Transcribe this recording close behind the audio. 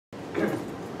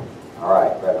All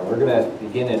right, brethren, we're going to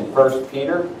begin in 1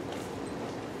 Peter.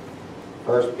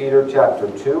 1 Peter chapter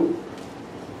 2.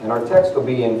 And our text will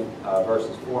be in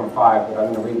verses 4 and 5, but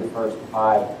I'm going to read the first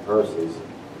 5 verses.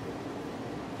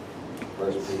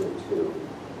 1 Peter 2.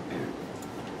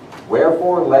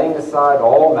 Wherefore, laying aside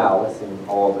all malice and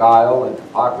all guile and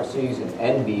hypocrisies and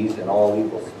envies and all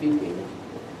evil speaking,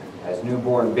 as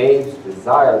newborn babes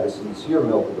desire the sincere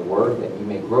milk of the word, that ye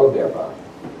may grow thereby.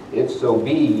 If so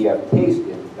be ye have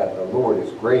tasted that the Lord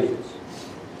is gracious,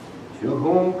 to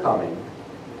whom coming,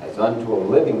 as unto a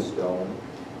living stone,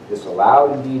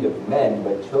 disallowed indeed of men,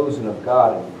 but chosen of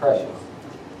God and precious,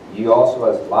 ye also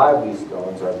as lively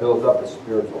stones are built up a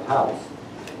spiritual house,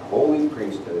 a holy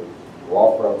priesthood, to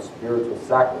offer up spiritual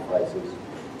sacrifices,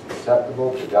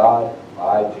 acceptable to God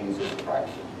by Jesus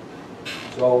Christ.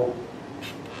 So,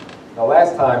 the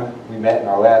last time we met in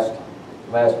our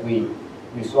last week,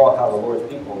 we saw how the Lord's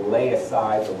people lay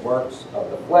aside the works of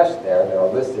the flesh there that are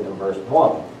listed in verse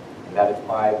 1. And that is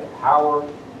by the power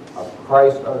of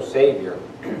Christ our Savior,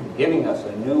 giving us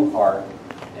a new heart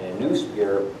and a new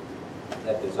spirit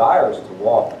that desires to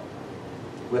walk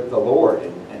with the Lord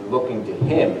and looking to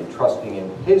Him and trusting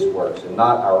in His works and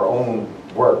not our own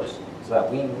works, so that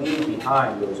we leave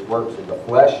behind those works of the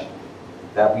flesh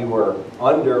that we were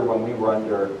under when we were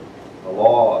under the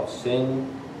law of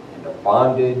sin and of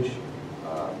bondage,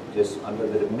 just under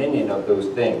the dominion of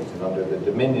those things and under the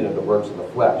dominion of the works of the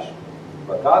flesh.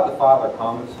 But God the Father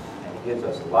comes and He gives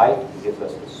us life, He gives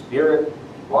us the Spirit,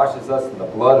 He washes us in the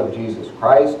blood of Jesus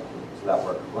Christ so that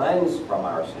we're cleansed from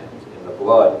our sins in the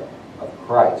blood of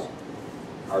Christ,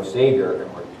 our Savior,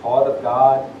 and we're taught of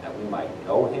God that we might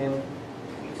know Him,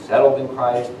 be settled in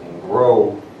Christ, and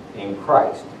grow in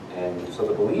Christ. And so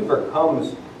the believer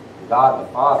comes to God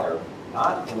the Father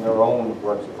not in their own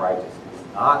works of righteousness,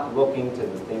 not looking to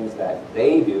the things that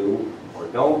they do or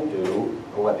don't do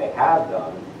or what they have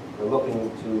done. They're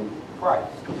looking to Christ,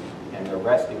 and they're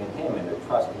resting in Him, and they're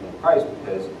trusting in Christ,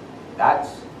 because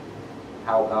that's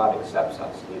how God accepts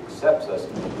us. He accepts us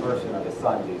in the person of His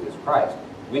Son, Jesus Christ.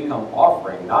 We come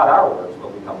offering not our works,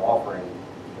 but we come offering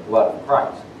the blood of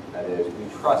Christ. That is,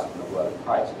 we trust in the blood of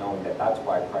Christ, knowing that that's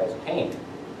why Christ came, to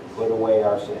put away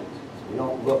our sins. So we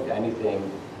don't look to anything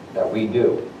that we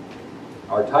do.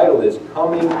 Our title is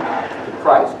Coming to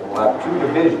Christ, and we'll have 2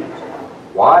 divisions: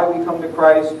 why we come to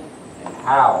Christ and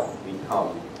how we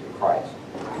come to Christ.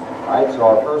 All right, so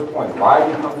our first point, why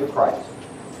we come to Christ.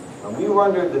 When we were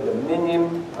under the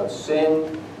dominion of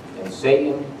sin and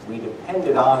Satan, we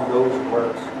depended on those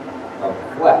works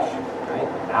of flesh, right?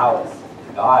 The malice,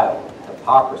 the guile, the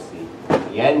hypocrisy,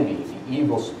 the envy, the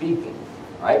evil speaking,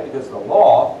 right? Because the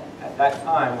law, at that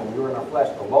time when we were in our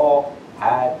flesh, the law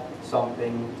had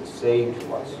something to say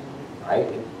to us, right?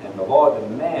 And the law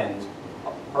demands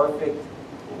a perfect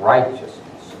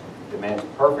righteousness. It demands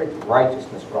perfect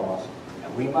righteousness from us,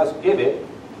 and we must give it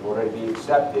in order to be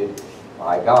accepted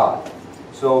by God.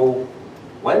 So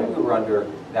when we were under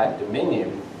that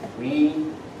dominion, we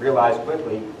realized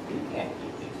quickly we can't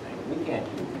keep these things. We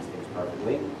can't do these things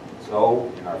perfectly.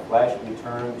 So in our flesh, we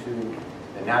turn to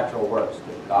the natural works,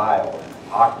 the guile and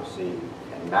hypocrisy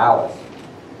and malice,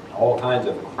 all kinds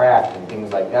of craft and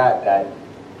things like that, that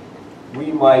we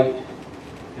might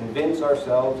convince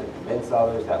ourselves and convince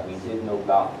others that we did know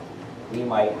God. We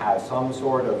might have some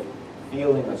sort of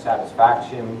feeling of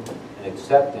satisfaction and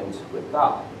acceptance with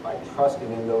God by trusting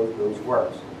in those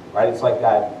works. Right? It's like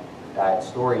that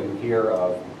story you hear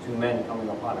of 2 men coming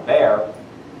upon a bear,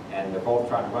 and they're both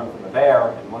trying to run from the bear,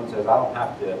 and one says, I don't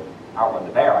have to outrun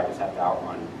the bear, I just have to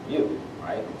outrun you.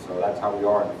 Right? And so that's how we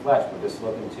are in the flesh. We're just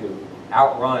looking to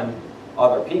outrun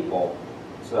other people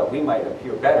so that we might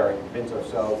appear better and convince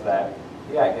ourselves that,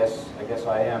 yeah, I guess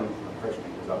I am a Christian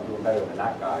because I'm doing better than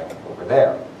that guy over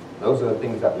there. Those are the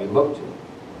things that we look to.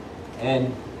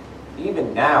 And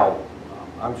even now,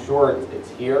 I'm sure it's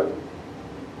here,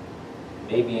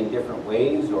 maybe in different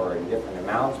ways or in different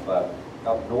amounts, but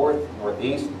up north,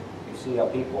 northeast, you see how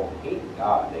people hate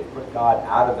God. They put God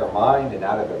out of their mind and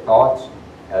out of their thoughts.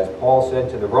 As Paul said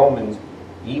to the Romans,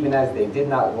 even as they did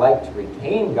not like to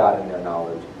retain God in their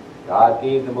knowledge, God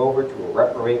gave them over to a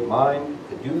reprobate mind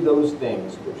to do those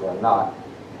things which are not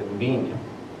convenient.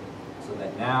 So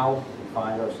that now we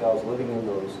find ourselves living in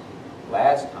those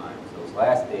last times, those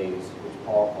last days, which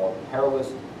Paul called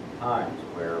perilous times,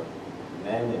 where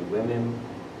men and women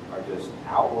are just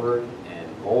outward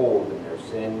and bold in their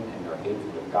sin and their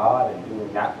hatred of God and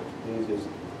doing that which pleases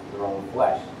their own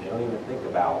flesh. They don't even think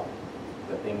about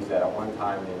the things that at one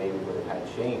time they maybe would have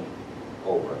had shame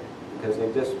over, because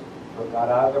they just put God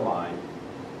out of their mind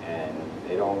and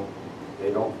they don't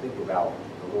think about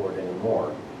the Lord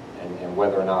anymore. and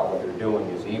whether or not what they're doing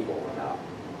is evil or not.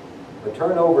 But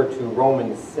turn over to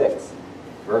Romans 6,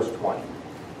 verse 20.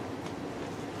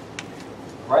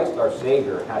 Christ our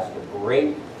Savior has to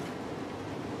break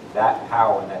that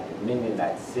power and that dominion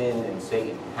that sin and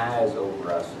Satan has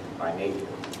over us by nature.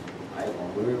 Right?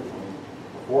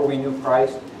 Before we knew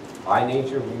Christ, by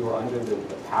nature we were under the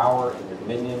power and the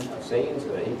dominion of Satan, so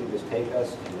that he could just take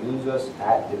us and use us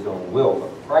at his own will.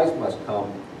 But Christ must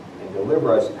come and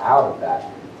deliver us out of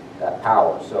that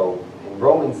power. So in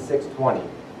Romans 6:20,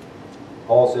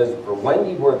 Paul says, "For when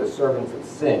ye were the servants of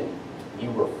sin, ye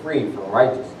were free from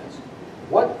righteousness.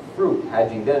 What fruit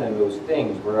had ye then in those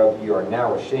things whereof ye are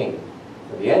now ashamed?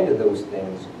 For the end of those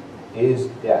things is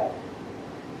death."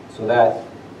 So that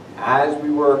as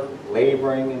we were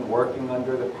laboring and working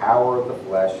under the power of the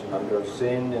flesh and under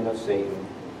sin and of Satan,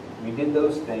 we did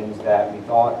those things that we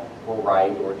thought were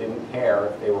right or didn't care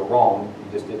if they were wrong.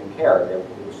 We just didn't care.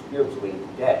 We were spiritually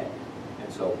dead.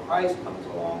 And so Christ comes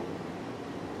along,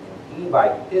 and he,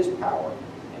 by his power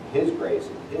and his grace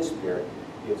and his Spirit,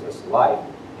 gives us life.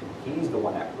 And he's the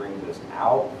one that brings us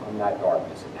out from that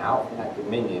darkness and out from that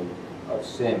dominion of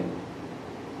sin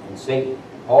and Satan.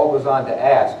 Paul goes on to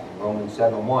ask in Romans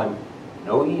 7:1,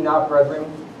 "Know ye not, brethren,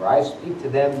 for I speak to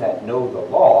them that know the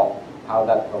law, how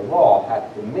that the law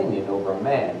hath dominion over a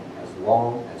man as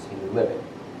long as he liveth."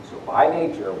 So by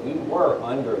nature, we were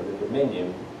under the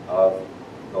dominion of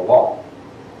the law.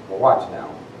 But watch now.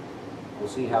 We'll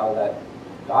see how that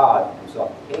God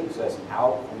himself takes us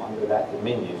out from under that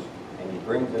dominion, and he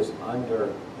brings us under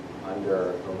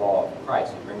the law of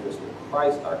Christ. He brings us to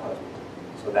Christ our husband,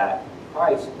 so that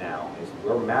Christ now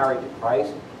we're married to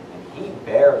Christ, and he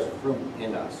bears fruit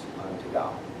in us unto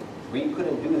God. We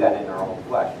couldn't do that in our own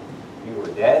flesh. We were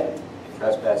dead in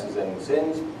trespasses and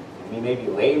sins, and we maybe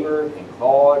labored and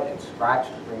clawed and scratched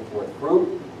to bring forth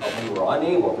fruit, but we were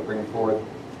unable to bring forth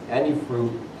any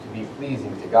fruit to be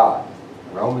pleasing to God.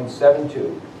 Romans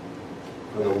 7:2,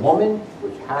 "For the woman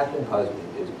which hath an husband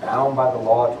is bound by the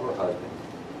law to her husband,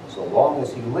 so long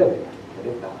as he liveth. But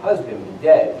if the husband be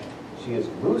dead, she is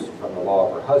loosed from the law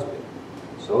of her husband.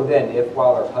 So then, if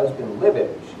while her husband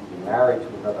liveth she be married to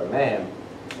another man,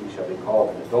 she shall be called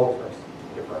an adulteress.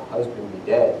 If her husband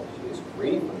be dead, she is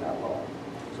free from that law,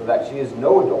 so that she is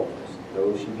no adulteress,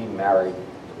 though she be married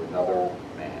to another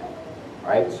man."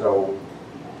 Right? So,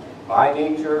 by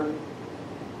nature,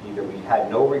 either we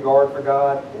had no regard for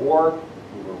God, or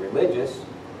we were religious.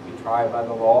 We tried by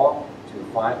the law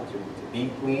to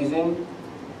be pleasing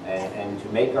and to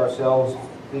make ourselves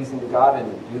pleasing to God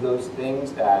and to do those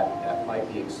things that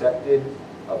might be accepted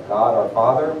of God our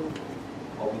Father.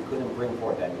 Well, we couldn't bring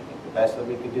forth anything. The best that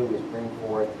we could do was bring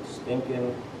forth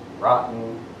stinking,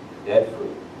 rotten, dead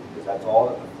fruit, because that's all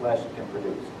that the flesh can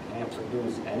produce. It can't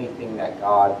produce anything that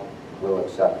God will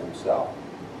accept himself.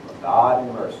 But God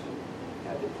in mercy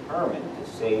had determined to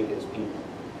save his people.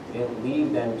 He didn't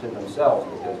leave them to themselves,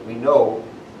 because we know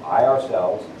by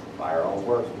ourselves, by our own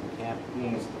works, we can't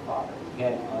please the Father. We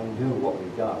can't undo what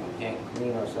we've done. We can't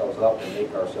clean ourselves up and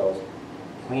make ourselves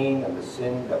clean of the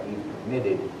sin that we've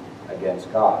committed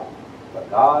against God. But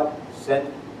God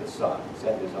sent the Son,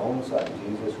 sent his own Son,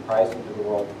 Jesus Christ, into the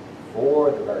world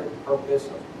for the very purpose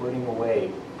of putting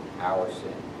away our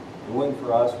sin, doing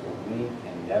for us what we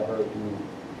can never do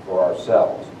for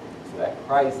ourselves, so that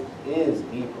Christ is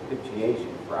the propitiation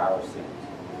for our sins.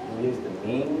 He is the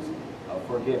means of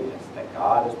forgiveness that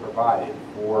God has provided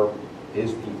for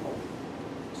his people,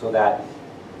 so that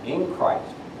in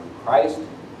Christ, when Christ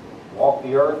walked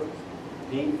the earth,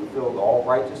 he fulfilled all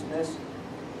righteousness.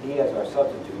 He, as our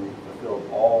substitute, fulfilled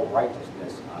all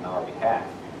righteousness on our behalf.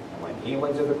 And when he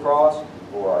went to the cross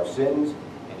for our sins,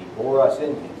 and he bore us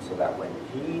in him, so that when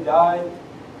he died,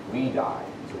 we died,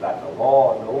 so that the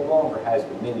law no longer has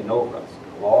dominion over us.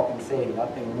 The law can say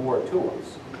nothing more to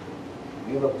us.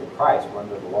 We look to Christ, we're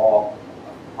under the law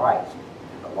of Christ.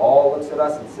 And the law looks at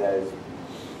us and says,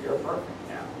 "You're perfect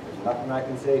now. There's nothing I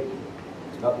can say to you.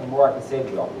 There's nothing more I can say to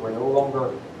you. We're no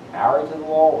longer married to the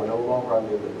law. We're no longer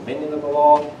under the dominion of the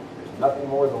law. There's nothing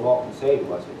more the law can say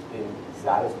to us. It's been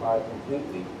satisfied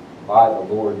completely by the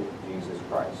Lord Jesus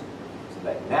Christ." So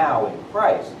that now in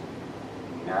Christ,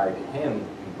 being married to him,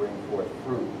 we bring forth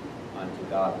fruit unto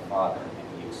God the Father,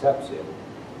 and he accepts it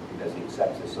because he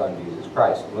accepts his Son, Jesus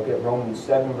Christ. Look at Romans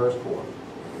 7, verse 4.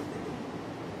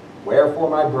 "Wherefore,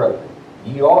 my brethren,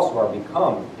 ye also are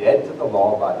become dead to the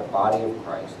law by the body of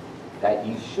Christ, that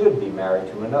ye should be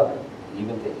married to another,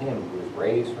 even to him who is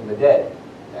raised from the dead,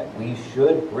 that we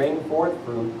should bring forth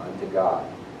fruit unto God.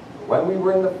 For when we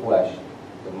were in the flesh,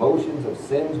 the motions of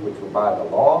sins which were by the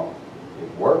law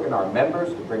did work in our members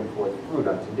to bring forth fruit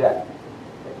unto death.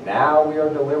 But now we are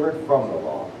delivered from the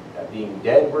law, being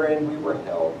dead wherein we were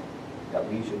held, that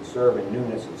we should serve in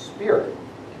newness of spirit,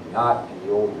 and not in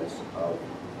the oldness of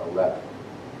the letter.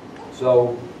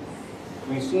 So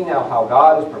we see now how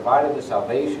God has provided the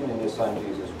salvation in His Son,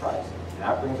 Jesus Christ. And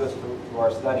that brings us to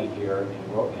our study here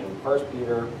in 1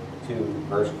 Peter 2,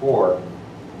 verse 4,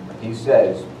 where he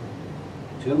says,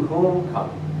 "To whom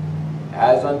coming,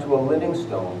 as unto a living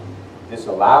stone,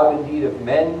 disallowed indeed of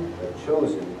men, but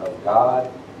chosen of God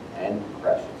and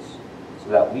precious." So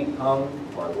that we come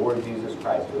to our Lord Jesus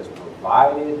Christ, who has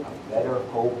provided a better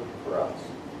hope for us.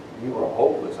 We were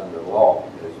hopeless under the law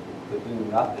because we could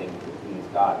do nothing to please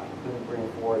God. We couldn't bring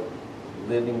forth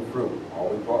living fruit. All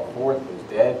we brought forth was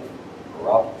dead,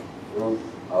 corrupt fruit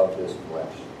of this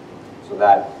flesh. So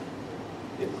that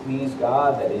it pleased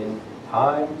God that in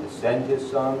time to send His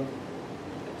Son,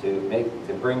 to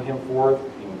bring Him forth,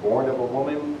 being born of a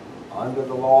woman under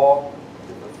the law,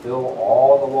 to fulfill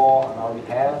all the law on our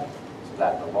behalf, so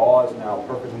that the law is now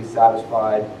perfectly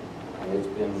satisfied and it's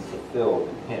been fulfilled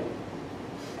in Him.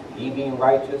 And He being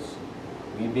righteous,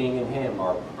 we being in Him,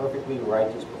 are perfectly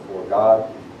righteous before God,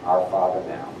 our Father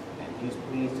now. And He's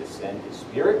pleased to send His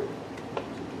Spirit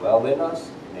to dwell in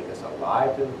us, make us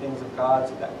alive to the things of God,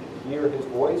 so that we hear His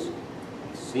voice,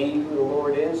 we see who the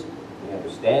Lord is, we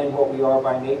understand what we are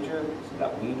by nature, so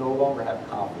that we no longer have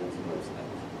confidence in those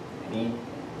things. And He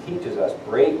teaches us,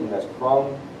 breaking us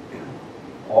from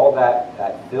all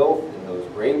that filth and those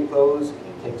grave clothes, and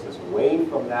He takes us away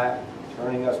from that,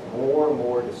 turning us more and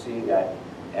more to see that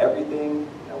everything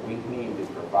that we need is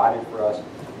provided for us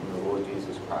in the Lord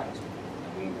Jesus Christ.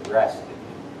 And we rest in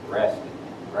Him, rest in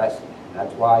Him, rest in Him. And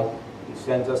that's why He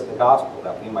sends us the gospel,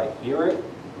 that we might hear it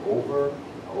over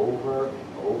and over and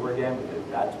over again, because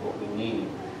that's what we need.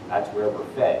 That's where we're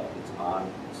fed.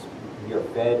 We are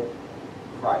fed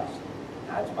Christ.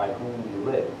 And that's by whom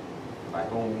we live, by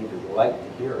whom we delight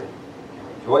to hear it,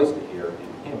 and rejoice to hear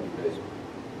in Him, because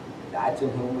that's in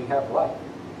whom we have life.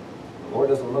 The Lord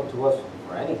doesn't look to us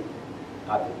for anything,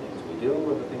 not the things we do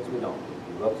or the things we don't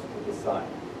do. He looks to the Son,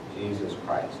 Jesus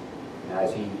Christ. And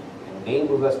as He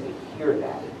enables us to hear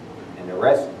that and to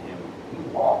rest in Him, we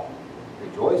walk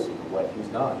rejoicing in what He's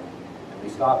done. And we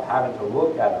stop having to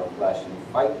look at our flesh and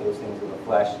fight those things of the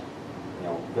flesh,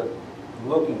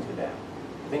 looking to them,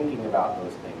 thinking about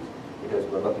those things, because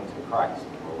we're looking to Christ,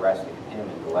 and we're resting in Him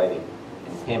and delighting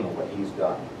in Him and what He's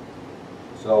done.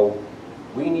 So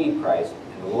we need Christ,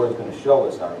 and the Lord's going to show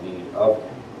us our need of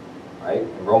Him. Right?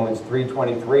 In Romans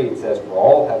 3:23 it says, "For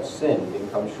all have sinned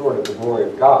and come short of the glory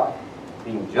of God,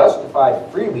 being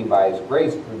justified freely by His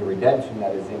grace through the redemption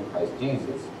that is in Christ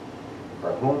Jesus,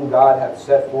 for whom God hath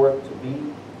set forth to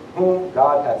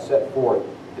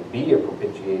be a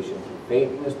propitiation through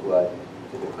faith in His blood,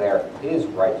 to declare His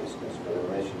righteousness for the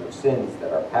remission of sins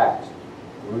that are past,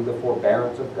 through the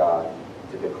forbearance of God,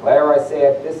 to declare, I say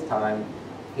at this time,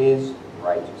 His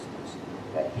righteousness,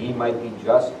 that He might be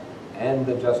just and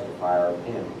the justifier of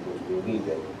him which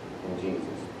believeth in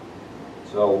Jesus."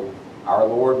 So our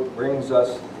Lord brings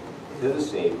us to the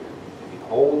Savior, to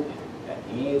behold Him, that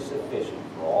He is sufficient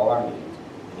for all our needs,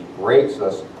 and He breaks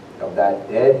us of that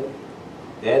dead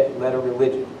letter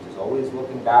religion, which is always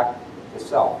looking back to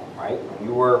self, right? When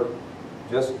you were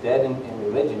just dead in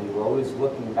religion, you were always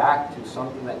looking back to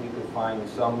something that you could find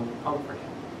some comfort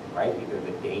in, right? Either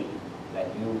the date that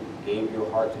you gave your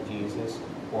heart to Jesus,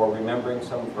 or remembering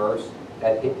some verse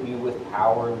that hit you with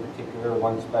power in particular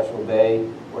one special day,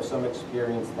 or some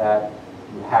experience that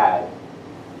you had.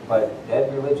 But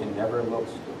dead religion never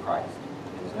looks to Christ.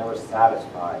 It is never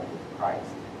satisfied with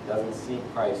Christ. It doesn't see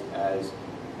Christ as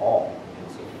all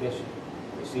and sufficient.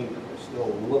 We see that they're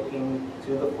still looking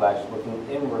to the flesh, looking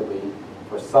inwardly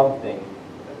for something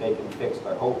that they can fix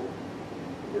their hope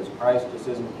in. Because Christ just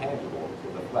isn't tangible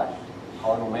to the flesh.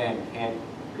 Carnal man can't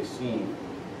receive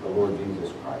the Lord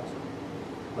Jesus Christ.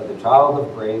 But the child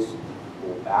of grace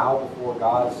will bow before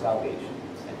God's salvation,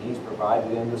 and He's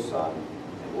provided in the Son,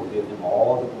 and will give Him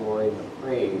all the glory and the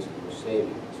praise for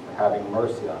saving us, for having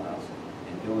mercy on us,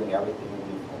 and doing everything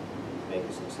needful to make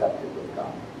us accepted with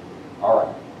God. All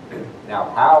right. Now,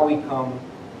 how we come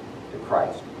to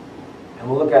Christ. And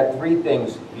we'll look at three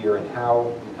things here in how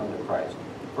we come to Christ.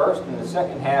 First, in the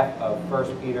second half of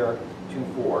 1 Peter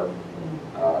 2:4,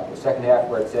 the second half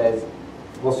where it says,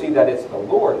 we'll see that it's the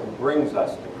Lord who brings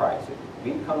us to Christ.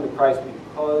 We come to Christ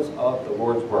because of the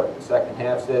Lord's work. The second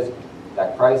half says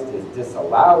that Christ is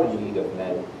disallowed indeed of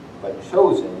men, but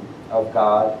chosen of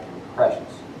God and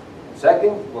precious. And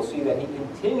second, we'll see that He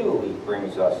continually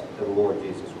brings us to the Lord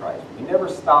Jesus Christ. We never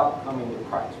stop coming to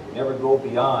Christ. We never go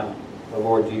beyond the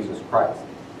Lord Jesus Christ.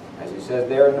 As He says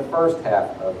there in the first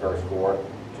half of verse 4,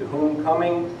 "To whom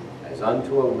coming as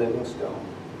unto a living stone."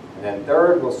 And then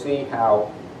third, we'll see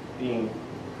how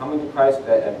coming to Christ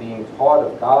and being taught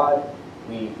of God,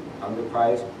 we come to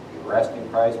Christ, we rest in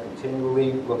Christ,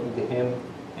 continually looking to Him,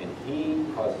 and He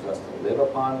causes us to live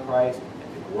upon Christ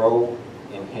and to grow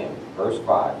in Him. Verse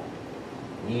 5,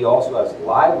 ye also as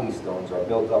lively stones are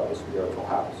built up a spiritual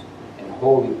house, and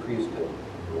holy priesthood,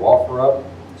 to offer up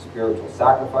spiritual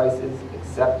sacrifices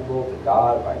acceptable to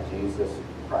God by Jesus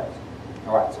Christ.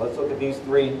 All right, so let's look at these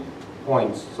 3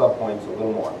 points, subpoints, a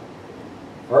little more.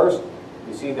 First,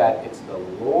 we see that it's the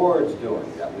Lord's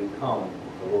doing that we come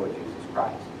to the Lord Jesus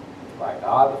Christ. It's by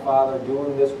God the Father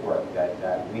doing this work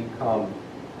that we come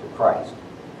to Christ.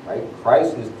 Right?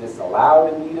 Christ is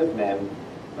disallowed in need of men,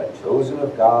 but chosen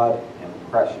of God and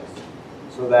precious.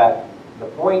 So that the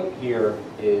point here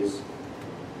is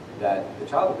that the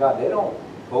child of God, they don't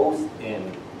boast in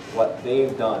what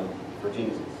they've done for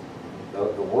Jesus. The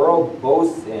world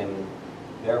boasts in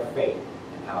their faith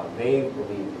and how they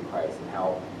believed in Christ and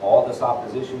how all this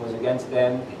opposition was against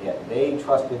them, and yet they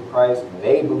trusted Christ and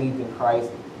they believed in Christ,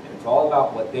 and it's all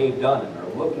about what they've done, and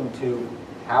they're looking to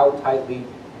how tightly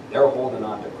they're holding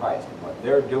on to Christ and what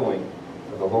they're doing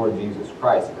for the Lord Jesus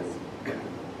Christ, because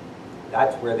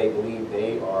that's where they believe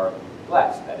they are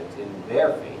blessed, that it's in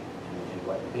their faith and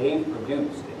what they've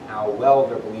produced and how well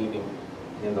they're believing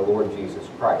in the Lord Jesus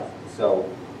Christ. So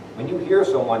when you hear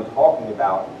someone talking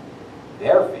about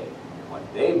their faith and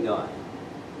what they've done,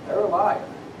 they're a liar.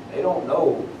 They don't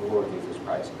know the Lord Jesus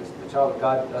Christ, because the child of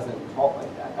God doesn't talk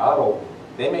like that.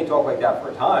 They may talk like that for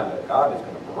a time, but God is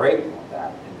going to break them of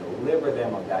that and deliver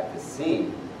them of that to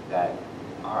see that,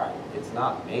 all right, it's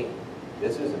not me.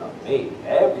 This isn't of me.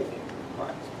 Everything is of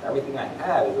Christ. Everything I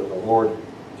have is of the Lord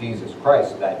Jesus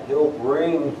Christ, so that He'll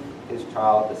bring His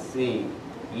child to see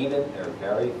even their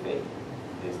very faith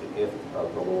is the gift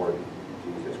of the Lord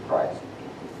Jesus Christ.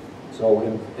 So,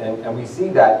 and we see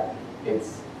that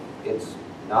it's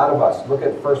not of us. Look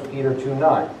at 1 Peter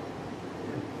 2:9.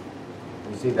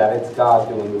 We see that it's God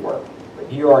doing the work.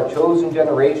 But ye are a chosen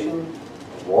generation,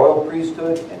 a royal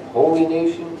priesthood, and holy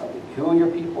nation, a peculiar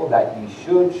people, that ye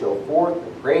should show forth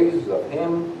the praises of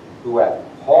Him who hath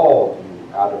called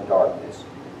you out of darkness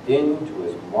into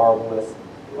His marvelous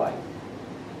light.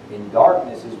 In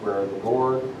darkness is where the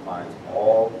Lord finds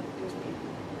all His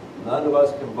people. None of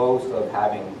us can boast of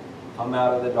having come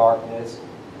out of the darkness,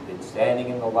 been standing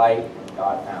in the light when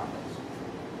God found us.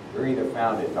 You're either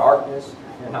found in darkness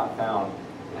or you're not found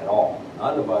at all.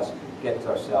 None of us gets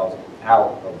ourselves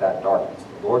out of that darkness.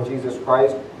 The Lord Jesus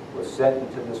Christ was sent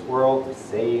into this world to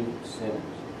save sinners,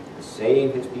 to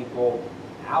save His people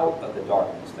out of the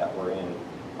darkness that we're in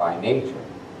by nature.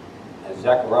 As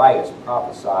Zechariah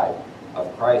prophesied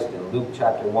of Christ in Luke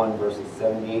chapter 1, verses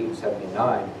 78 and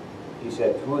 79, he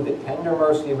said, through the tender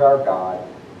mercy of our God,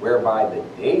 whereby the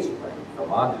dayspring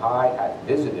from on high hath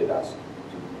visited us,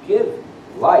 to give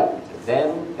light to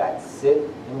them that sit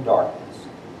in darkness,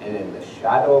 and in the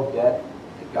shadow of death,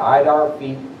 to guide our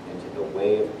feet into the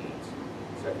way of peace.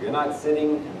 So if you're not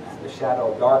sitting in the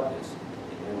shadow of darkness,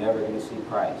 you're never going to see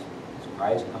Christ. Because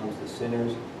Christ comes to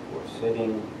sinners who are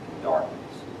sitting in darkness.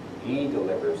 He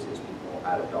delivers His people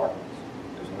out of darkness.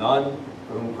 There's none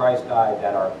for whom Christ died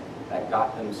that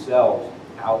got themselves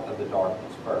out of the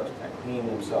darkness first, that cleaned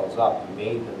themselves up and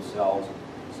made themselves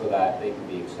so that they can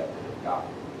be accepted of God.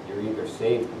 You're either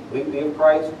saved completely of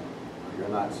Christ, or you're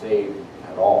not saved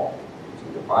at all. It's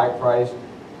either by Christ,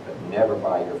 but never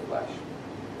by your flesh.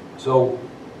 So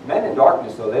men in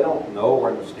darkness, though, they don't know or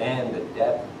understand the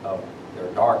depth of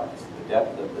their darkness, the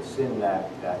depth of the sin that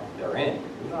they're in.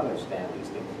 We don't understand these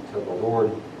things until the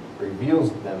Lord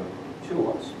reveals them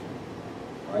to us.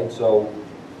 Right? So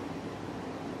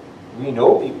we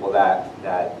know people that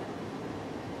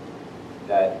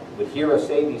would hear us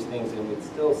say these things and would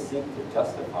still seek to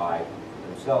justify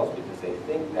themselves, because they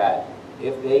think that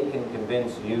if they can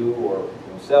convince you or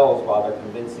themselves while they're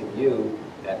convincing you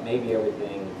that maybe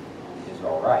everything is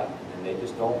all right, and they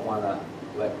just don't want to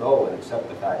let go and accept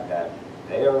the fact that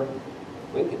they are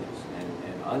wickedness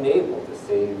and unable to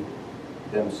save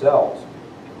themselves.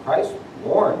 And Christ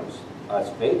warns us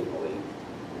faithfully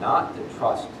not to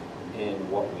trust in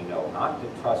what we know, not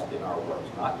to trust in our works,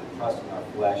 not to trust in our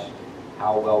flesh,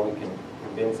 how well we can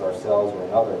convince ourselves or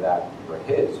another that we're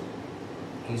His.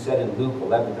 He said in Luke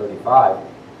 11:35,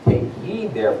 take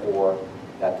heed therefore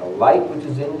that the light which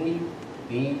is in thee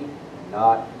be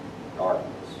not darkness.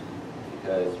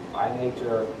 Because by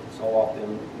nature, so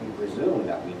often we presume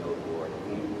that we know the Lord.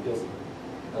 We just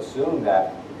assume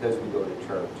that because we go to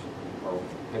church or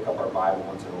pick up our Bible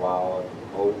once in a while or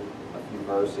quote a few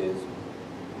verses,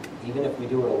 even if we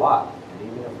do it a lot,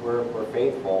 and even if we're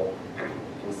faithful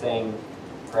in saying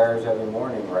prayers every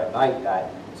morning or at night, that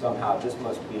somehow this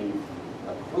must be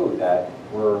a clue that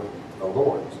we're the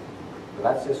Lord's. But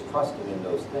that's just trusting in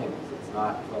those things. It's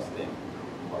not trusting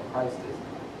what Christ is.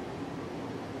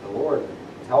 The Lord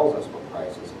tells us what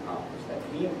Christ has accomplished, that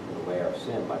he put away our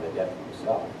sin by the death of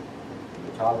himself.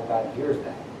 And the child of God hears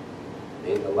that.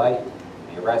 They delight,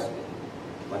 they rest in it.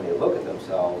 When they look at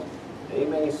themselves, they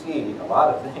may see a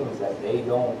lot of things that they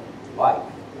don't like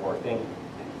or think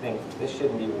this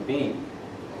shouldn't even be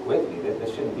with me, that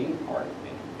this shouldn't be part of me.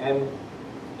 And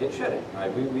it shouldn't.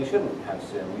 Right? We shouldn't have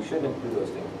sin. We shouldn't do those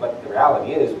things. But the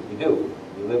reality is, we do.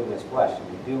 We live in this flesh,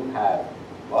 and we do have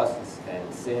lusts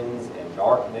and sins and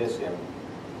darkness and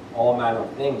all manner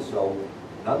of things. So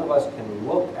none of us can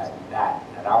look at that,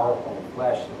 at our own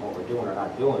flesh and what we're doing or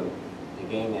not doing, to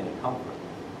gain any comfort.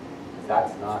 Because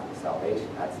that's not salvation.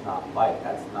 That's not life.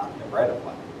 That's not the bread of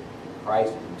life.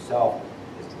 Christ himself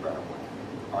is the bread of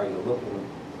life. Are you looking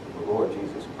to the Lord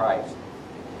Jesus Christ,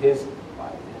 in his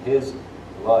life, in his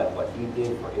blood, what he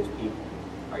did for his people?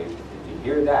 Did you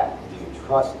hear that? Do you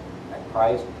trust that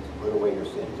Christ has put away your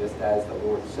sin? Just as the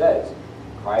Lord says,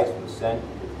 Christ was sent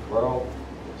into the world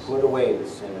to put away the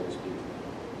sin of his people.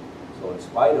 So in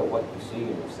spite of what you see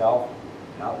in yourself,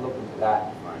 you're not looking to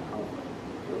that to find comfort.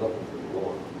 You're looking to the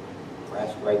Lord.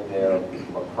 Rest right there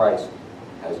in what Christ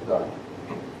has done.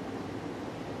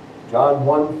 John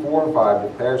 1, 4 and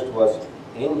 5 declares to us,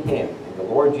 in him, in the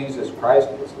Lord Jesus Christ,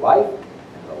 was life,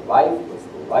 and the life was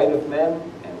the light of men,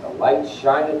 and the light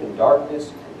shineth in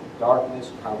darkness, and the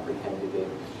darkness comprehended it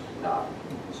not.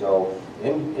 So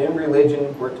in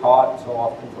religion, we're taught so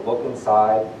often to look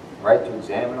inside, right, to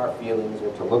examine our feelings,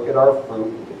 or to look at our fruit,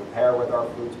 and to compare whether our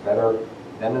fruit's better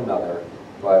than another.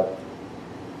 But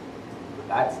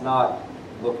that's not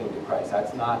looking to Christ.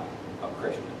 That's not a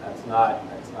Christian. That's not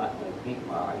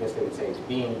well, I guess they would say it's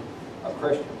being a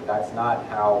Christian, but that's not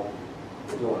how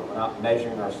we're doing. We're not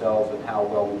measuring ourselves and how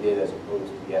well we did as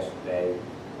opposed to yesterday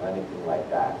or anything like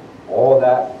that. All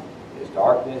that is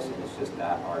darkness, and it's just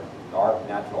that our dark,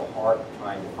 natural heart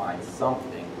trying to find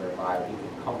something whereby we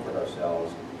can comfort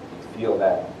ourselves and feel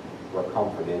that we're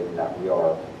comforted and that we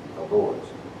are the Lord's.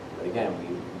 But again,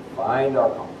 we find our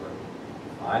comfort,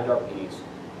 find our peace,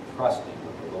 trusting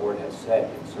what the Lord has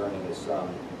said concerning his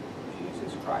Son,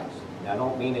 Jesus Christ. And I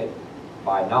don't mean it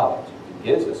by knowledge. He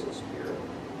gives us a spirit.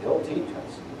 He'll teach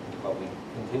us. But we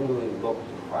continually look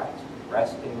to Christ,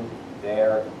 resting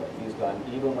there in what he's done,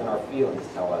 even when our feelings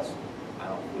tell us, I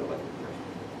don't feel like a Christian.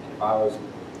 And if I was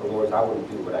the Lord's, I wouldn't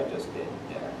do what I just did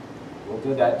there. We'll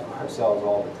do that to ourselves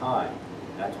all the time.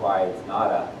 And that's why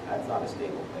that's not a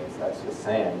stable place. That's just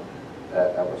sand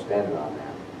that we're standing on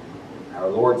there. Our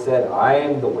Lord said, I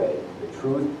am the way, the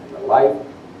truth, and the life.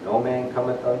 No man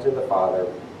cometh unto the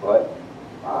Father but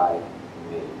by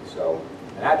me. So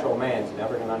the natural man's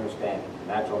never going to understand it.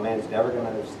 The natural man's never going to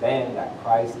understand that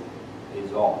Christ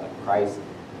is all, that Christ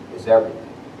is everything.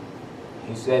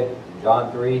 He said in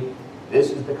John 3,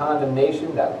 this is the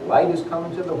condemnation, that light is come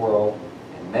into the world,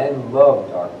 and men love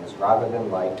darkness rather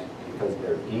than light, because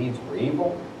their deeds were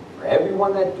evil. For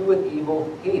everyone that doeth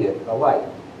evil hateth the light,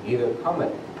 neither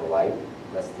cometh to the light,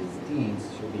 lest his deeds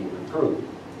should be reproved.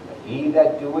 But he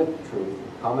that doeth truth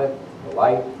cometh to the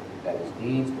light, that his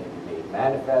deeds may be made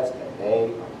manifest, that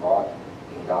they are wrought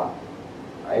in God.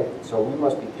 Right? So we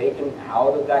must be taken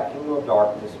out of that kingdom of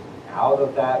darkness, out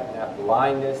of that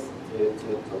blindness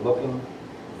to looking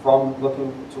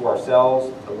to ourselves,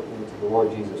 to looking to the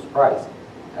Lord Jesus Christ.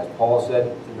 As Paul said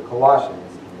to the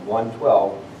Colossians in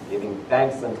 1:12, giving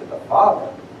thanks unto the Father,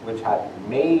 which hath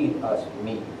made us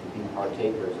meet to be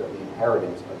partakers of the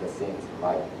inheritance of the saints in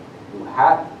light, who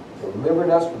hath delivered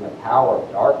us from the power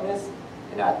of darkness,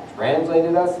 and hath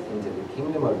translated us into the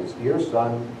kingdom of his dear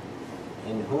Son,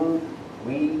 in whom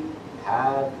we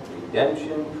have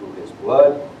redemption through his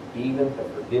blood, even the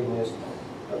forgiveness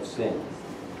of sins.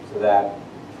 So that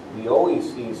we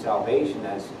always see salvation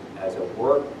as a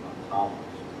work accomplished.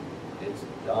 It's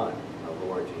done in the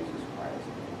Lord Jesus Christ.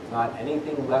 There's not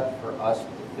anything left for us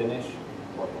to finish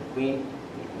or complete,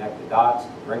 to connect the dots,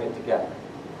 to bring it together.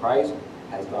 Christ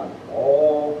has done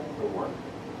all the work.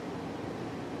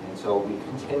 And so we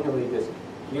continually just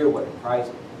hear what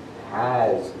Christ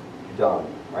has done,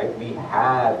 right? We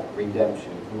have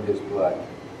redemption through his blood,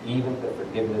 even the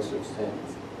forgiveness of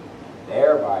sins. And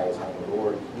thereby is how the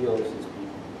Lord heals his people.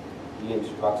 He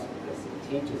instructs us,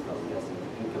 he teaches them this, and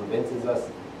he convinces us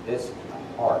this in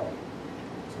the heart,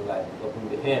 so that looking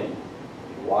to him,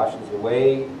 he washes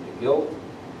away the guilt,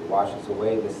 he washes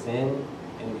away the sin,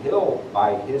 and he'll,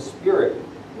 by his Spirit,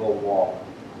 will walk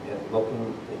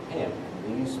looking to him.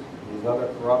 And these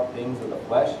other corrupt things of the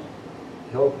flesh,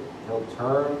 he'll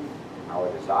turn our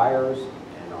desires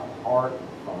and our heart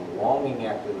from longing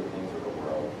after the things of the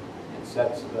world and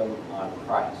sets them on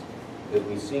Christ. Because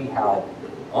we see how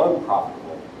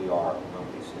unprofitable we are when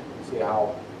we sin. We see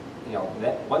how,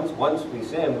 that once we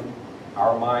sin,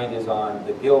 our mind is on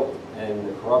the guilt and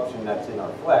the corruption that's in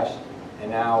our flesh,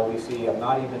 and now we see I'm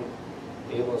not even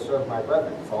able to serve my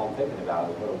brethren. That's all I'm thinking about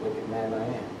is what a wicked man I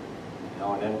am.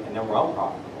 And then we're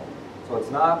unprofitable. So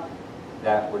it's not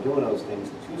that we're doing those things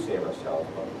to save ourselves,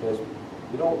 but because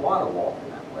we don't want to walk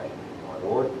in that way. The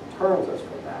Lord turns us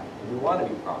from that. And we want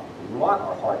to be profitable. We want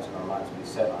our hearts and our minds to be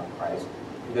set on Christ,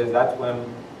 because that's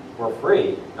when we're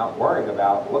free, not worrying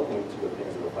about looking to the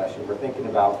things of the flesh, and we're thinking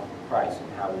about Christ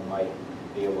and how we might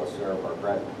be able to serve our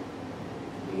brethren,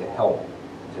 be a help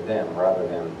to them rather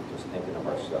than just thinking of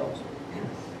ourselves.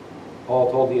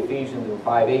 Paul told the Ephesians in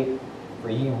 5:8, "For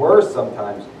ye were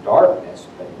sometimes darkness,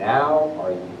 but now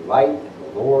are ye light in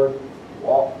the Lord.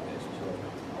 Walk as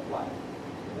children of light."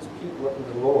 Just keep looking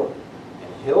to the Lord,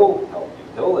 and He'll help you.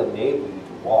 He'll enable you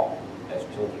to walk as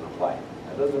children of light.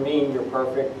 That doesn't mean you're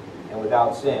perfect and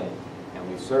without sin,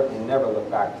 and we certainly never look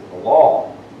back to the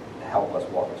law to help us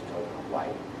walk as children of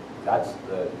light. That's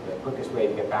the quickest way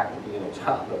to get back to being a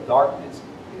child of darkness,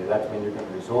 because that's when you're going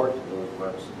to resort to those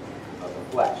works of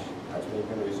the flesh. That's when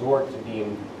you're going to resort to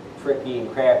being tricky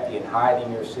and crafty and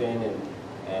hiding your sin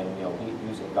and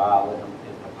using guile and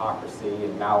hypocrisy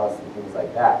and malice and things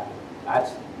like that.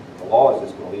 The law is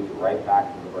just going to lead you right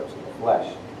back to the works of the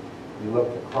flesh. We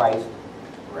look to Christ,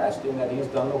 resting that He's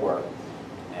done the work,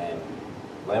 and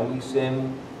when we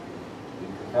sin, we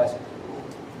confess it to the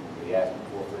Lord. We ask Him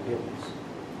for forgiveness,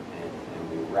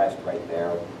 and we rest right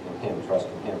there in Him,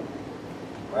 trusting Him.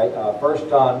 Right? 1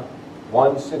 John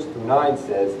 1:6-9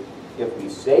 says, "If we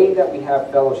say that we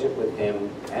have fellowship with Him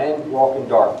and walk in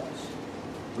darkness,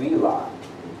 we lie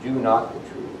and do not the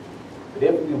truth. But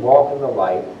if we walk in the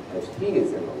light, as He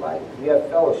is in the light, we have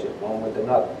fellowship one with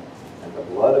another. And the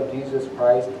blood of Jesus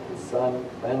Christ, His Son,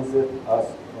 cleanseth us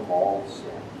from all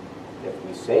sin. If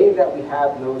we say that we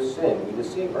have no sin, we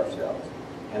deceive ourselves,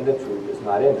 and the truth is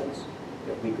not in us.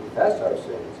 If we confess our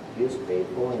sins, He is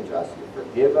faithful and just to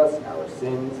forgive us our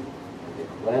sins and to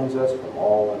cleanse us from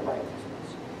all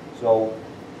unrighteousness." So,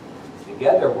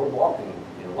 together we're walking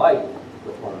in light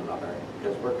with one another,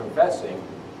 because we're confessing,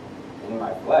 in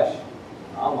my flesh,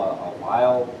 I'm a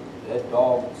wild, dead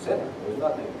dog sinner. There's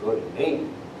nothing good in me.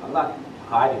 I'm not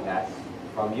hiding that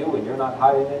from you, and you're not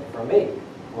hiding it from me.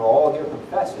 We're all here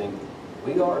confessing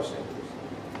we are sinners,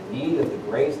 in need of the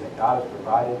grace that God has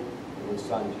provided in His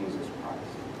Son, Jesus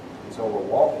Christ. And so we're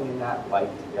walking in that light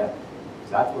together,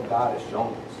 because that's what God has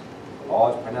shown us. The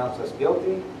law has pronounced us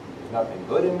guilty. There's nothing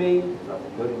good in me. There's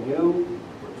nothing good in you.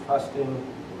 We're trusting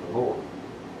in the Lord.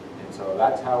 And so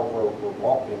that's how we're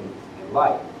walking in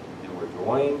light. And we're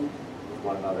joined with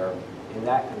one another in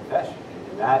that confession,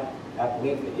 and in that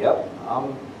belief that,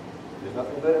 there's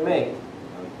nothing good in me,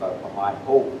 but my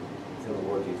hope is in the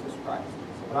Lord Jesus Christ.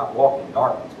 So we're not walking in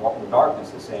darkness. Walking in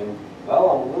darkness is saying, well,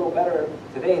 I'm a little better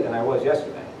today than I was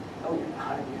yesterday. No, you're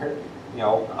not.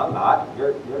 I'm not.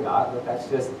 You're not. But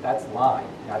that's lying.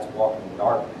 That's walking in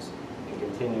darkness and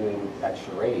continuing that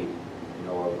charade,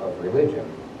 of religion.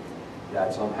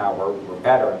 That somehow we're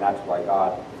better, and that's why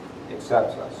God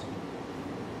accepts us.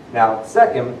 Now,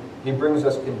 second, He brings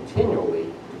us continually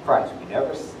to Christ. We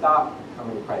never stop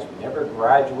coming to Christ. We never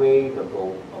graduate or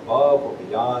go above or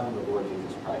beyond the Lord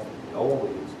Jesus Christ. We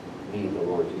always need the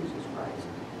Lord Jesus Christ.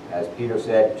 As Peter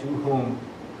said, "To whom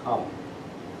come,"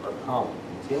 or come,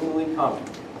 continually coming.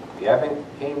 We haven't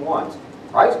came once.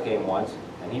 Christ came once,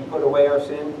 and He put away our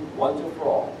sin once and for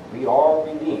all. We are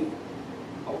redeemed.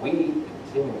 But we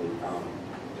continually come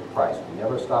to Christ. We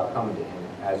never stop coming to Him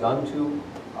as unto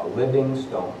a living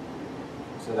stone.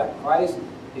 So that Christ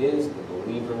is the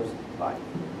believer's life.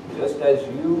 Just as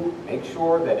you make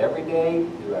sure that every day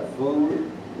you have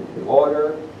food,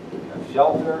 water, you have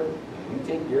shelter,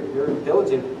 you're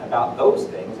diligent about those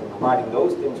things and providing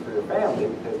those things for your family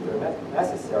because they're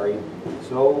necessary,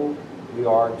 so we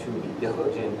are to be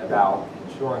diligent about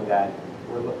ensuring that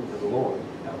we're looking to the Lord,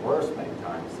 that we're spending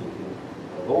time seeking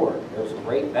the Lord. There's a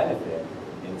great benefit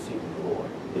in seeking the Lord,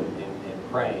 in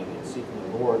praying and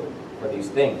seeking the Lord for these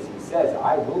things. He says,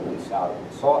 "I will be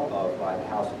sought of by the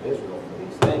house of Israel for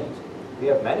these things." We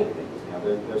have many things.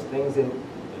 There's things in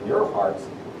your hearts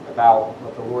about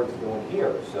what the Lord's doing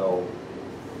here. So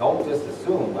don't just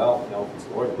assume, if it's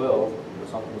the Lord's will,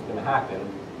 something's going to happen.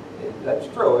 That's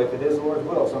true. If it is the Lord's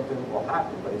will, something will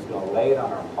happen. But He's going to lay it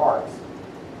on our hearts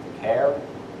to care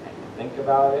and to think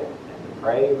about it and to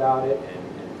pray about it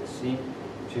and to seek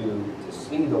to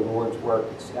see the Lord's work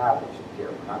established here.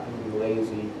 We're not going to be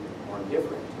lazy or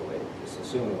indifferent to it. Just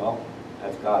assuming,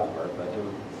 that's God's work. Let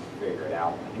Him figure it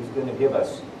out. And He's going to give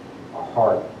us a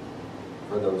heart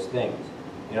for those things.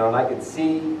 You know, and I could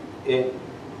see it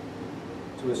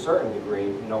to a certain degree.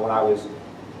 You know, when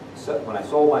I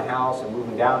sold my house and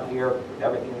moving down here with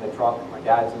everything in the truck, and my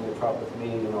dad's in the truck with me,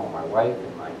 you know, my wife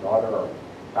and my daughter are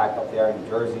back up there in New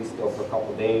Jersey still for a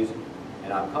couple of days,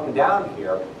 and I'm coming down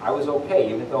here, I was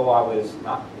okay, even though I was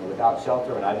not, you know, without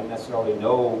shelter, and I didn't necessarily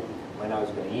know when I was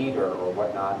going to eat or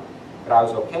whatnot, but I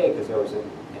was okay because there was an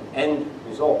end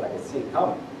result. I could see it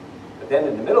coming. But then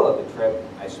in the middle of the trip,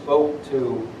 I spoke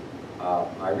to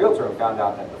my realtor and found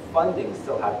out that the funding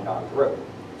still hadn't gone through.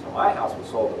 So my house was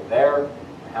sold up there,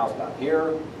 my house down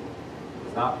here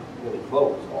was not really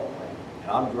closed all the way.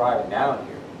 And I'm driving down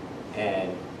here,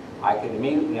 and I could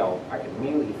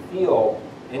immediately feel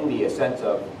in me a sense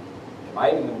of, am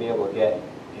I even going to be able to get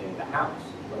in the house?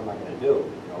 What am I going to do?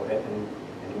 You know, and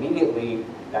immediately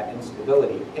that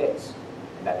instability hits,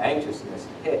 and that anxiousness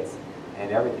hits,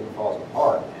 and everything falls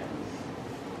apart. And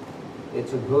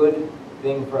it's a good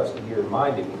thing for us to be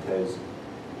reminded, because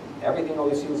everything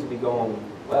always seems to be going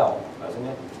well, doesn't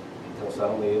it? Until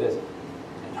suddenly it isn't.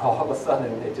 And all of a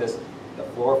sudden, the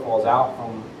floor falls out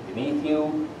from beneath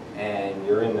you, and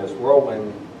you're in this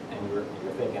whirlwind, and you're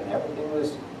thinking everything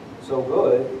was so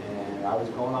good, and I was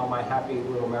going on my happy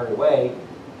little merry way,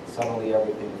 and suddenly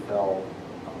everything fell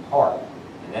apart.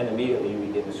 And then immediately you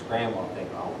begin to scramble and think,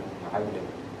 oh, I haven't been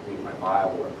reading my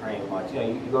Bible or praying much. You know,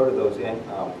 you go to those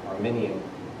Arminian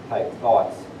type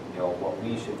thoughts, you know, what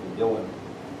we should be doing.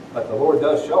 But the Lord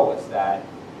does show us that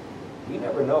we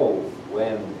never know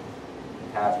when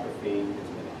catastrophe is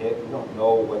going to hit. We don't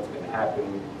know what's going to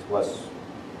happen to us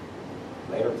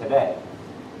later today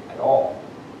at all.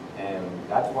 And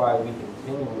that's why we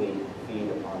continually feed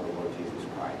upon the Lord Jesus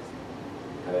Christ.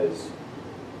 Because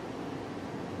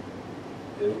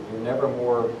you're never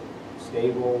more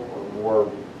stable or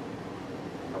more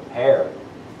prepared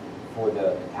for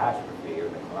the catastrophe or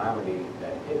the calamity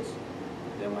that hits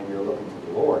than when you're looking to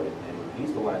the Lord. And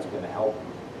He's the one that's going to help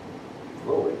you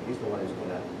through it. He's the one who's going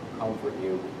to comfort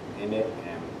you in it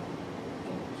and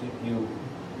keep you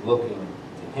looking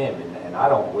to Him. And I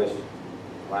don't wish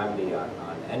calamity on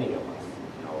any of us,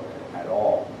 you know, at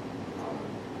all.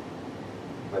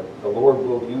 But the Lord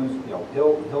will use, you know,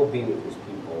 He'll be with His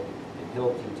people, and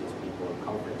He'll teach His people and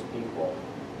comfort His people.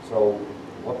 So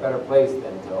what better place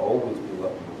than to always be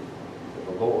looking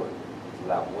to the Lord, so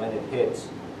that when it hits,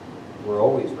 we're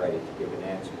always ready to give an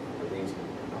answer for the reason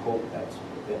and the hope that's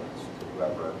within us to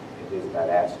whoever it is that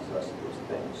asks us those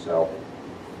things. So,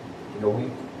 you know,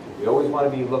 we always want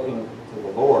to be looking to the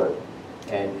Lord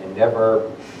and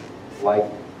never like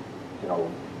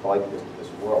this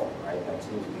world, right? That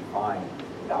seems to be fine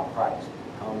without Christ.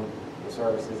 They come to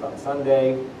services on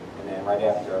Sunday, and then right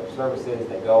after services,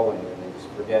 they go and they just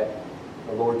forget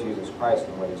the Lord Jesus Christ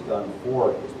and what He's done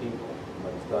for His people, and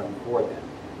what He's done for them.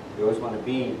 We always want to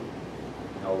be,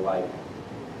 you know, like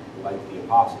the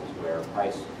apostles, where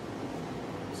Christ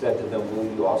said to them, will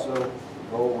you also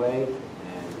go away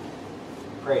and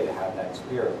pray to have that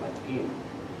spirit like Peter?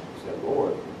 He said,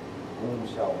 Lord, whom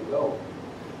shall we go?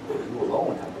 You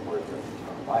alone have the words of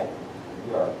eternal life.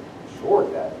 We are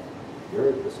assured that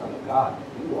you're the Son of God,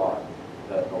 that you are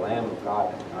the Lamb of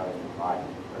God that God has provided.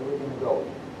 Where are we going to go?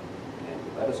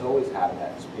 And let us always have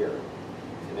that spirit,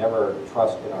 to never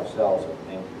trust in ourselves or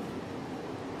think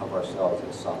of ourselves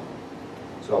as something.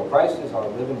 So Christ is our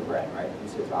living bread, right? He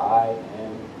says, I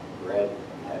am bread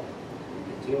of heaven.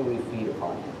 We continually feed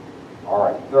upon Him. All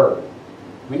right, third,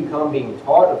 we come being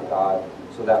taught of God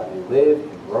so that we live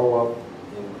and grow up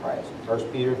in Christ.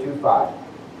 1 Peter 2:5.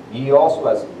 Ye also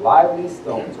as lively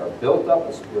stones are built up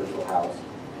a spiritual house,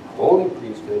 a holy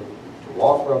priesthood, to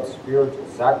offer up spiritual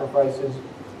sacrifices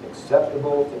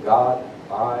acceptable to God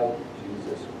by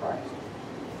Jesus Christ.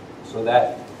 So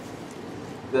that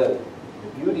the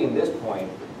beauty in this point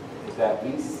is that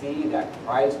we see that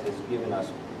Christ has given us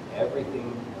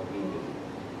everything that we need.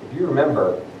 If you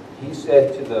remember, He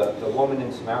said to the woman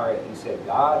in Samaria, He said,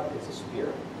 God is a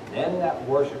spirit. Them that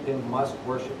worship Him must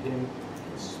worship Him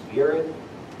in spirit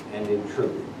and in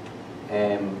truth.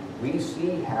 And we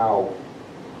see how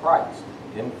Christ,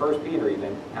 in 1 Peter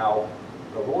even, how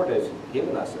the Lord has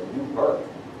given us a new birth.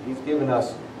 He's given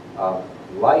us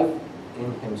life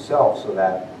in Himself, so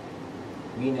that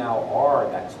we now are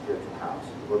that spiritual house.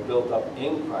 We're built up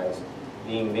in Christ,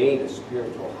 being made a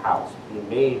spiritual house, being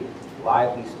made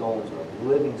lively stones or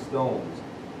living stones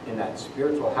in that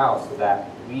spiritual house, so that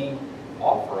we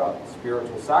offer up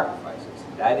spiritual sacrifices.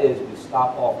 That is, we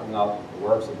stop offering up the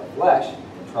works of the flesh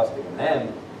and trusting in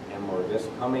them, and we're just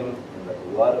coming in the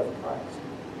blood of Christ,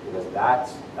 because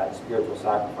that's that spiritual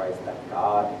sacrifice that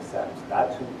God accepts.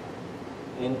 That's who,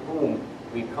 in whom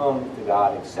we come to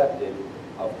God accepted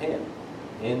of him,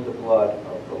 in the blood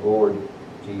of the Lord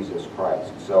Jesus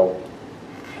Christ. So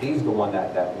he's the one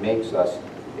that makes us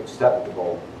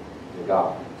acceptable to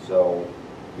God. So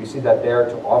we see that there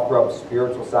to offer up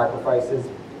spiritual sacrifices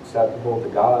acceptable to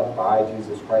God by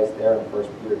Jesus Christ there in 1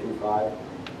 Peter 2:5.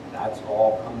 That's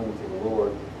all coming to the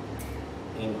Lord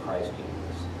in Christ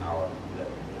Jesus,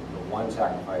 the one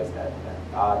sacrifice that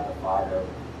God the Father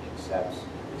accepts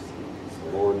and receives. It's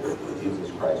the Lord Jesus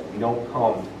Christ. We don't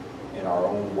come in our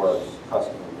own works,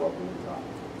 trusting in what we've done.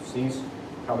 Cease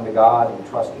coming to God and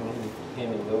trusting in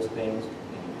him in those things.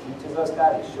 And he teaches us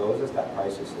that. He shows us that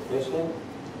Christ is sufficient.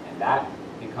 And that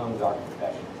becomes our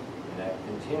confession. And that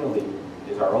continually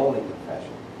is our only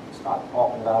confession. Stop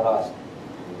talking about us,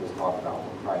 and we just talk about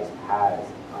what Christ has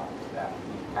accomplished, that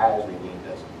he has redeemed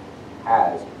us,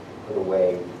 has put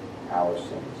away our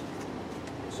sins.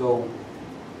 So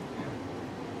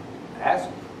ask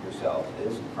yourselves,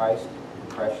 is Christ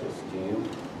precious to you?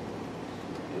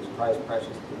 Is Christ precious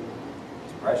to you?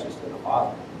 He's precious to the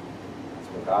Father. That's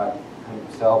what God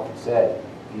himself said.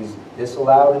 He's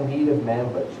disallowed indeed of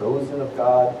men, but chosen of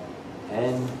God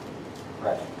and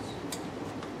precious.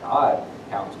 God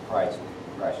counts Christ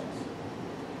precious.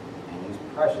 And he's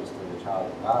precious to the child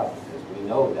of God because we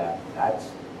know that that's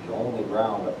the only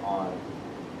ground upon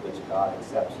which God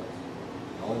accepts us.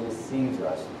 He only receives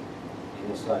us in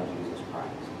his Son, Jesus Christ.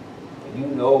 And you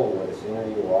know what a sinner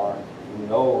you are. You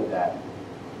know that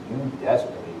you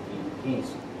desperately need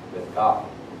peace with God.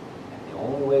 And the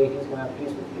only way he's going to have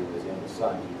peace with you is in his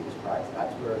Son, Jesus Christ.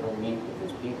 That's where he'll meet with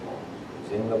his people.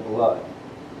 It's in the blood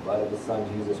of his Son,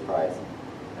 Jesus Christ.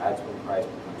 That's when Christ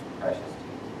becomes precious to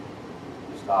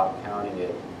you. You stop counting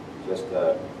it just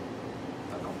a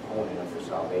component of your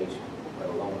salvation, let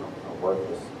alone a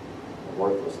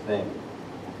worthless thing.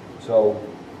 So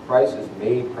Christ is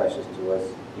made precious to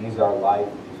us. He's our life.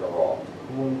 He's our all.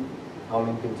 To whom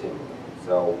coming continually.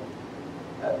 So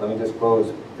let me just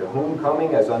close. To whom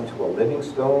coming as unto a living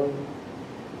stone,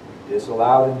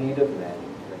 disallowed indeed of men,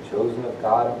 but chosen of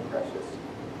God and precious.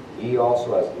 Ye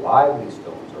also as lively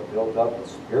stones are built up a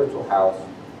spiritual house,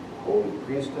 a holy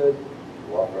priesthood,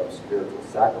 to offer up spiritual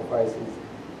sacrifices,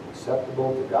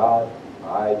 acceptable to God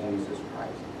by Jesus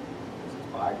Christ. This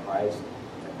is by Christ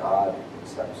that God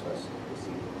accepts us and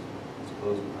receives us. Let's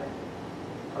close in prayer.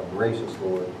 Our gracious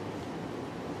Lord,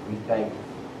 we thank you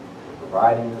for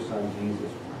providing your Son,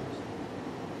 Jesus Christ.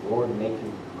 Lord, make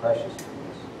him precious to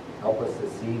us. Help us to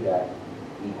see that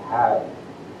we have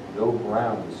no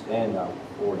ground to stand on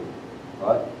before you,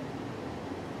 but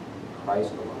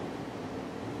Christ alone.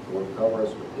 Lord, cover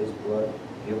us with his blood.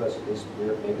 Give us his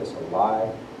Spirit. Make us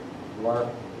alive to our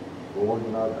Lord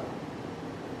and our God.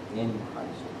 In Christ.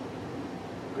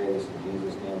 We pray this in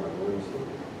Jesus' name, our Lord and Savior.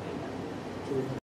 Amen.